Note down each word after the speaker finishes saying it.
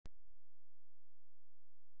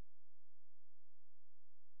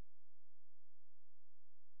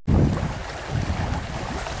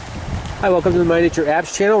Hi, welcome to the My Nature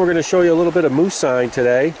Apps channel. We're going to show you a little bit of moose sign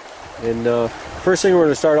today. And first thing we're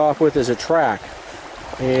going to start off with is a track.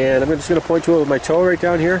 And I'm just going to point to it with my toe right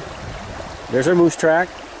down here. There's our moose track.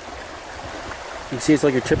 You can see it's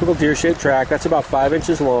like a typical deer-shaped track. That's about 5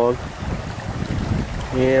 inches long.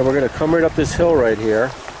 And we're going to come right up this hill right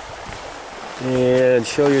here and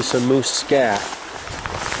show you some moose scat.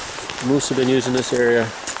 Moose have been using this area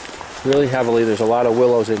really heavily. There's a lot of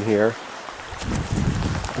willows in here.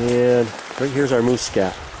 And right here's our moose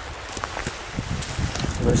scat.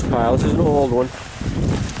 Nice pile. This is an old one.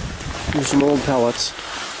 Here's some old pellets.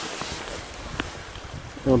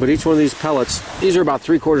 But each one of these pellets, these are about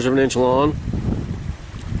 3/4 of an inch long.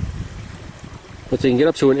 But they can get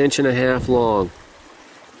up to 1.5 inches long.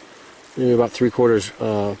 Maybe about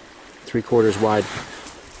 3/4 wide.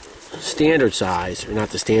 Standard size, or not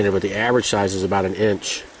the standard, but the average size is about 1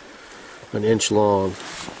 inch long.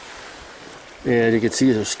 And you can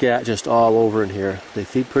see there's scat just all over in here. They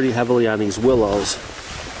feed pretty heavily on these willows.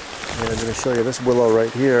 And I'm going to show you this willow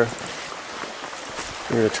right here.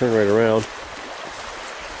 We're going to turn right around.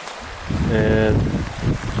 And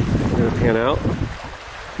I'm going to pan out.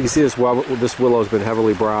 You can see this willow has been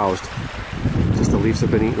heavily browsed. Just the leaves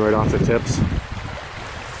have been eaten right off the tips.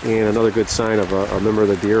 And another good sign of a member of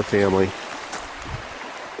the deer family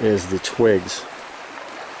is the twigs.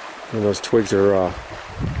 And those twigs are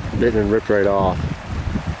bitten and ripped right off.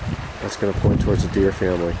 That's going to point towards the deer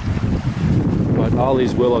family. But all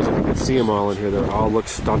these willows, if you can see them all in here, they all look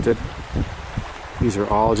stunted. These are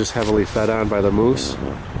all just heavily fed on by the moose.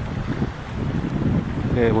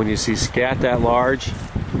 And when you see scat that large,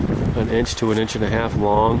 1 inch to 1.5 inches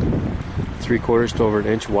long, 3/4 to over 1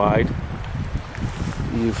 inch wide,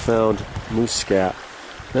 you found moose scat.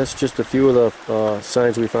 That's just a few of the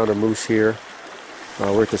signs we found of moose here.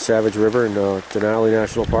 We're at the Savage River in Denali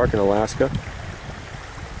National Park in Alaska,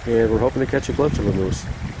 and we're hoping to catch a glimpse of a moose.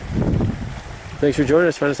 Thanks for joining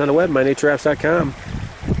us. Find us on the web, mynatureapps.com.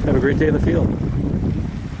 Have a great day in the field.